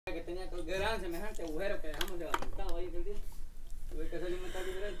que tenía aquel gran semejante agujero que dejamos de levantado ahí aquel día. Tuve que hacer un inventario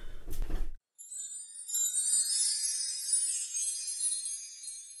diferente.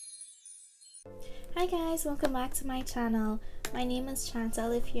 Hi guys, welcome back to my channel. My name is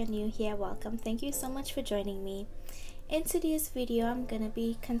Chantal. If you're new here, welcome. Thank you so much for joining me. In today's video, I'm going to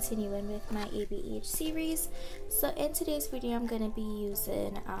be continuing with my ABH series. So in today's video, I'm going to be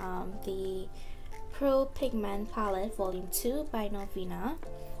using the Pro Pigment palette volume 2 by Norvina.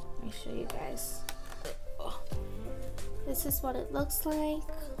 Let me show you guys. Oh. This is what it looks like.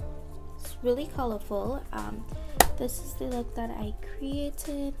 It's really colorful. This is the look that I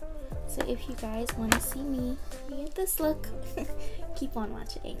created. So if you guys want to see me create this look, keep on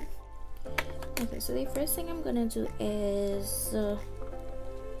watching. Okay, so the first thing I'm gonna do is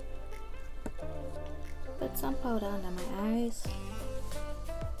put some powder under my eyes.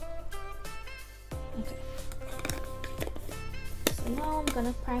 Okay, so now I'm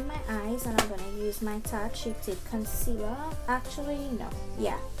gonna prime my eyes and I'm gonna use my Tarte Shape Tape concealer. Actually, no,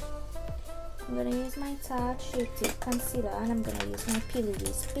 yeah, I'm gonna use my Tarte Shape Tape concealer and I'm gonna use my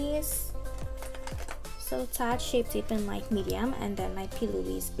LiQWYD base. So Tarte Shape Tape in light medium and then my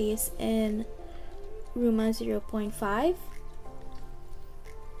LiQWYD base in Ruma 0.5.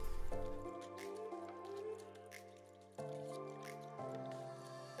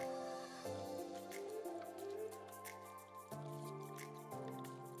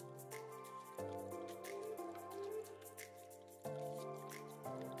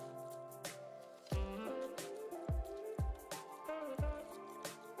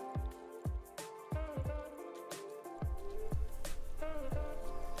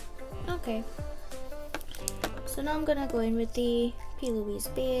 Okay, so now I'm gonna go in with the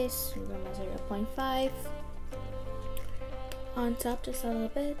LiQWYD base, Ruma 0.5 on top just a little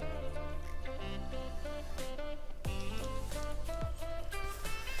bit.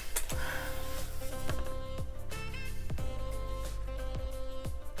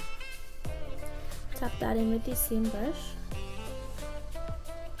 Tap that in with the same brush.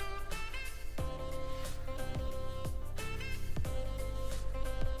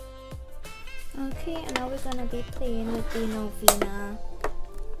 Okay, and now we're gonna be playing with the Norvina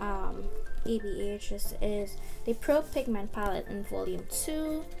ABH. This is the Pro Pigment palette in volume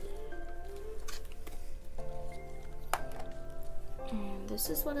 2. And this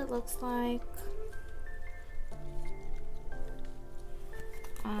is what it looks like.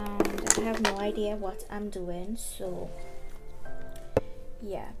 And I have no idea what I'm doing, so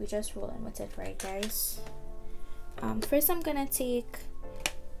yeah, we're just rolling with it, right guys? First I'm gonna take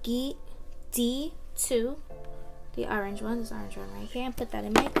D2, the orange one, this orange one right here, and put that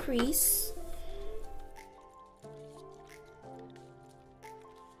in my crease.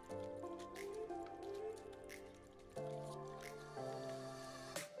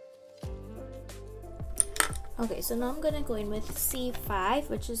 Okay, so now I'm gonna go in with C5,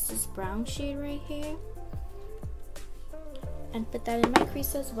 which is this brown shade right here, and put that in my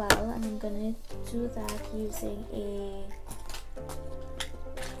crease as well. And I'm gonna do that using a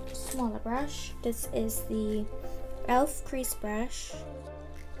smaller brush. This is the e.l.f. crease brush.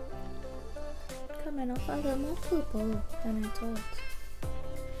 Coming off a little more purple than I thought.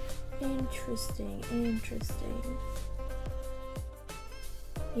 Interesting, interesting.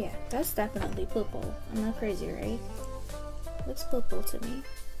 Yeah, that's definitely purple. I'm not crazy, right? Looks purple to me.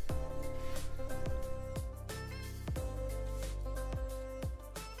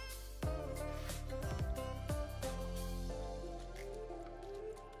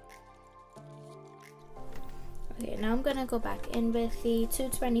 Okay, now I'm gonna go back in with the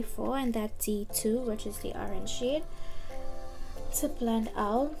 224 and that D2, which is the orange shade, to blend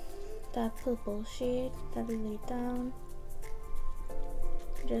out that purple shade that we laid down.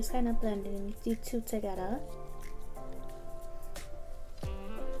 Just kind of blending the two together.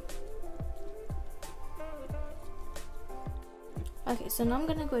 Okay, so now I'm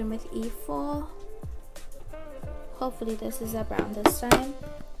gonna go in with E4. Hopefully this is a brown this time.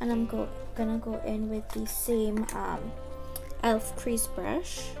 And I'm gonna go in with the same e.l.f. crease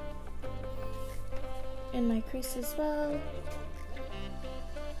brush in my crease as well.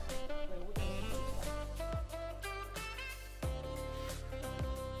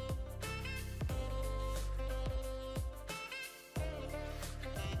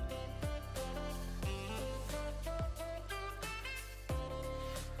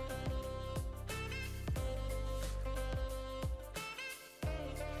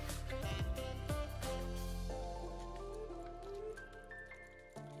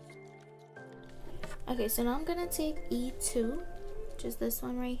 Okay, so now I'm gonna take E2, which is this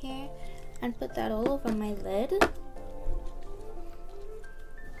one right here, and put that all over my lid.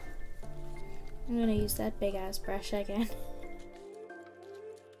 I'm gonna use that big ass brush again.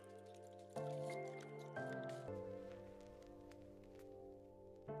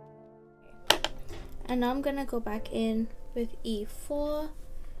 And now I'm gonna go back in with E4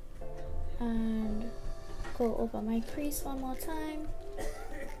 and go over my crease one more time.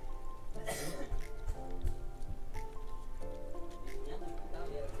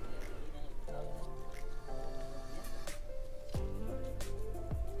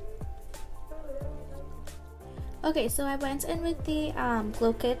 Okay, so I went in with the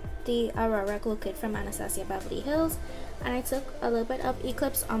glow kit, the Aurora glow kit from Anastasia Beverly Hills, and I took a little bit of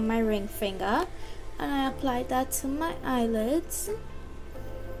Eclipse on my ring finger and I applied that to my eyelids.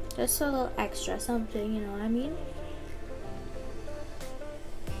 Just a little extra something, you know what I mean?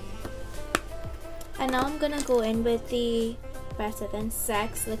 And now I'm gonna go in with the Better Than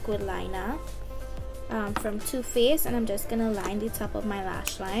Sex liquid liner from Too Faced, and I'm just gonna line the top of my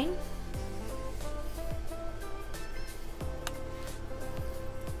lash line.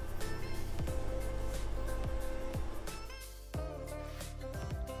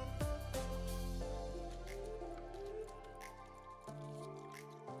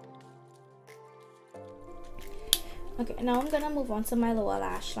 Okay, now I'm gonna move on to my lower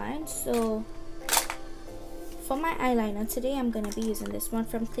lash line. So for my eyeliner today, I'm gonna be using this one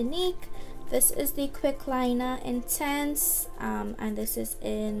from Clinique. This is the Quick Liner Intense, and this is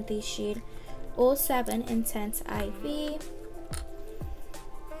in the shade 07 Intense IV.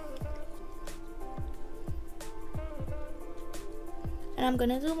 And I'm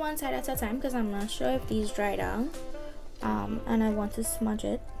gonna do one side at a time because I'm not sure if these dry down, and I want to smudge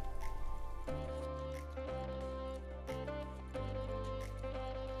it.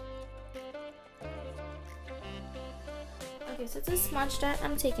 Okay, so to smudge that,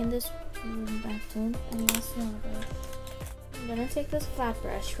 I'm taking this back tone and that's not it. I'm gonna take this flat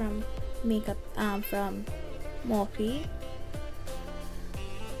brush from makeup from Morphe.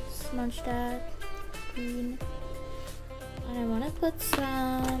 Smudge that green, and I want to put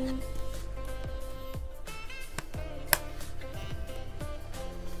some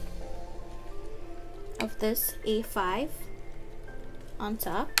of this A5 on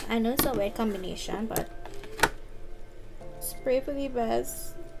top. I know it's a weird combination, but spray for the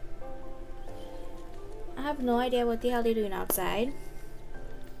best. I have no idea what the hell they're doing outside.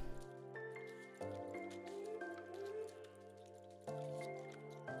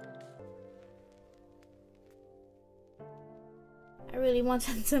 I really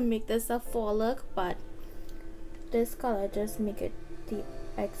wanted to make this a fall look, but this color just make it the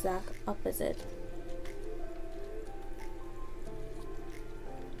exact opposite.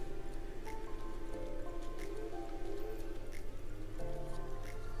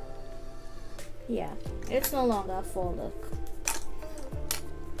 Yeah, it's no longer a fall look.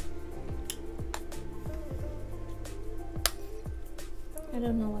 I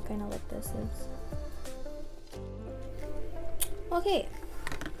don't know what kind of look this is. Okay,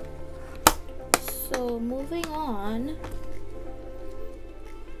 so moving on,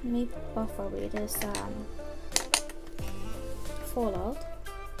 let me buff away this fallout.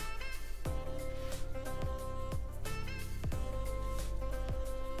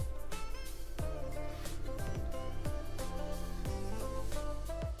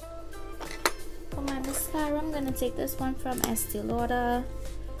 For my mascara, I'm gonna take this one from Estee Lauder.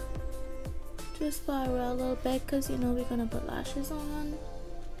 Just spiral a little bit because you know we're gonna put lashes on.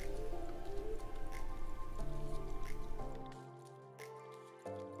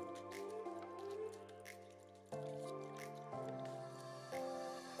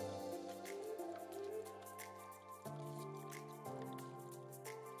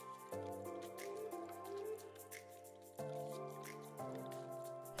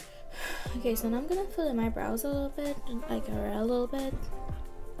 Okay, so now I'm gonna fill in my brows a little bit, like around a little bit.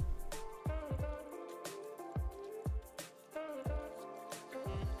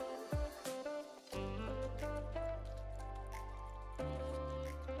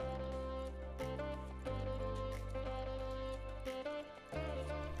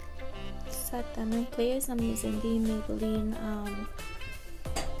 Set them in place. I'm using the Maybelline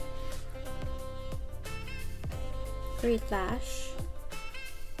Great Lash.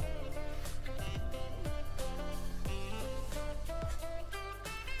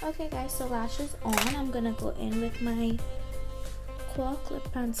 Okay guys, so lashes on. I'm gonna go in with my Quark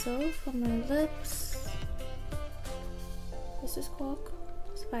lip pencil for my lips. This is Quark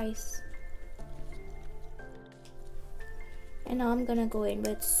Spice. And now I'm gonna go in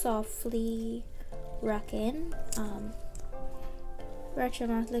with Softly Rockin' Retro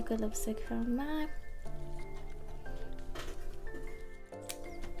Matte Liquid Lipstick from MAC.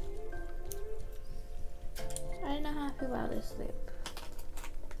 happy about this lip.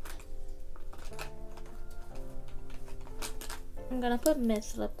 I'm gonna put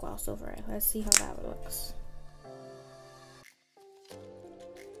Myth lip gloss over it. Let's see how that looks.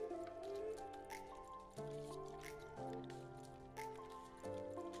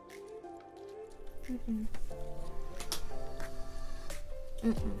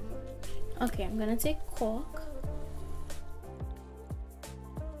 Okay, I'm gonna take Cork.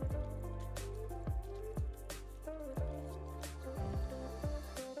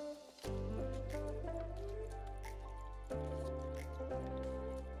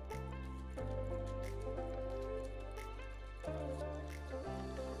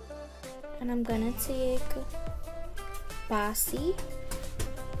 And I'm gonna take Bossy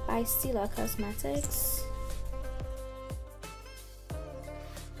by Stila Cosmetics.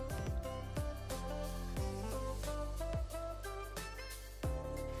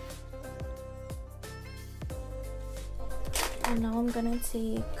 And now I'm gonna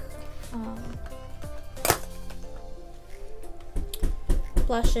take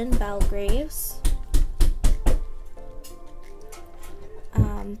Blush in Belgraves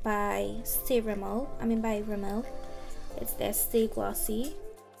by Rimmel. It's their Stay Glossy.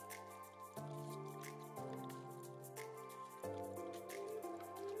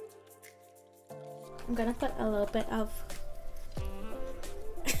 I'm gonna put a little bit of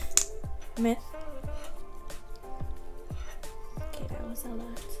Myth. Okay, that was a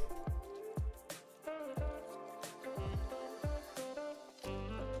lot.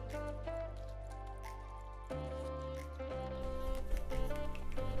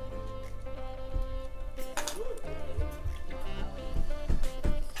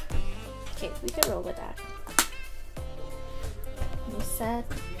 Okay, we can roll with that. We set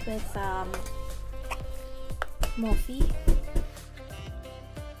with Morphe.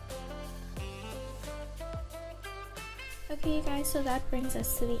 Okay you guys, so that brings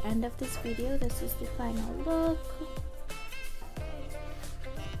us to the end of this video. This is the final look.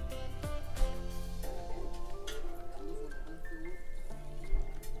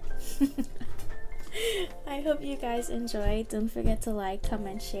 I hope you guys enjoyed. Don't forget to like,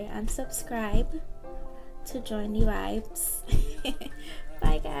 comment, share, and subscribe to join the vibes.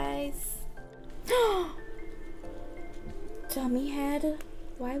 Bye guys. Dummy head,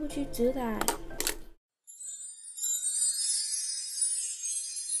 why would you do that?